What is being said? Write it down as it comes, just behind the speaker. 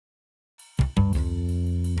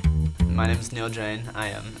My name is Neil Jain. I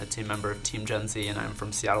am a team member of Team Gen Z and I'm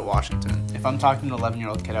from Seattle, Washington. If I'm talking to an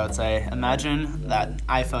 11-year-old kid, I would say, imagine that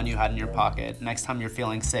iPhone you had in your pocket. Next time you're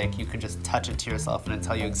feeling sick, you could just touch it to yourself and it'd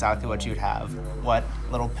tell you exactly what you'd have, what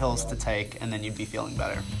little pills to take, and then you'd be feeling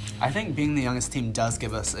better. I think being the youngest team does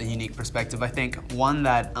give us a unique perspective. I think one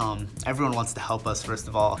that everyone wants to help us, first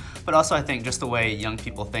of all, but also I think just the way young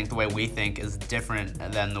people think, the way we think is different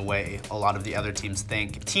than the way a lot of the other teams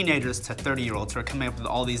think. Teenagers to 30-year-olds who are coming up with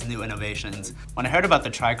all these new innovations. When I heard about the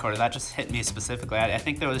tricorder, that just hit me specifically. I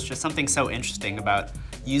think there was just something so interesting about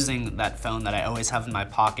using that phone that I always have in my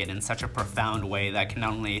pocket in such a profound way that can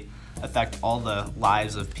not only affect all the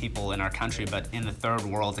lives of people in our country, but in the third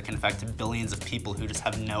world, it can affect billions of people who just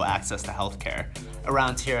have no access to healthcare.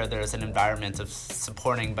 Around here, there's an environment of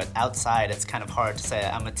supporting, but outside, it's kind of hard to say,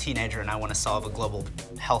 I'm a teenager and I want to solve a global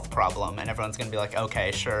health problem, and everyone's going to be like,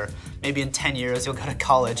 okay, sure, maybe in 10 years you'll go to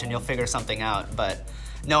college and you'll figure something out, but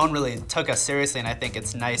no one really took us seriously, and I think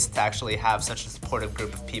it's nice to actually have such a supportive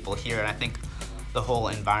group of people here, and I think the whole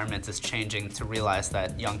environment is changing to realize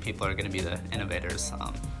that young people are going to be the innovators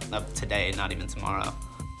of today, not even tomorrow.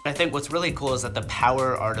 I think what's really cool is that the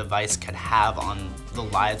power our device could have on the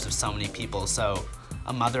lives of so many people. So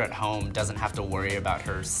a mother at home doesn't have to worry about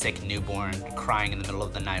her sick newborn crying in the middle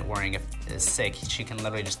of the night worrying if he's sick. She can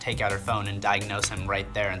literally just take out her phone and diagnose him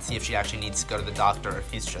right there and see if she actually needs to go to the doctor or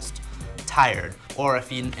if he's just tired. Or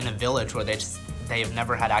if in a village where they've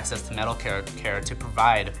never had access to medical care to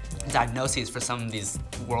provide diagnoses for some of these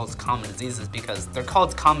world's common diseases, because they're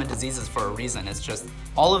called common diseases for a reason. It's just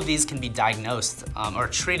all of these can be diagnosed or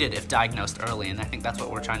treated if diagnosed early, and I think that's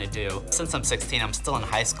what we're trying to do. Since I'm 16, I'm still in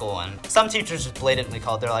high school, and some teachers just blatantly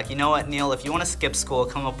called. They're like, you know what, Neil, if you want to skip school,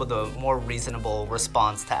 come up with a more reasonable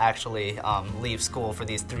response to actually leave school for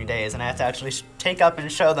these 3 days, and I have to actually take up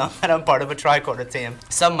and show them that I'm part of a tricorder team.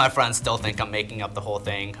 Some of my friends still think I'm making up the whole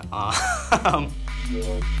thing.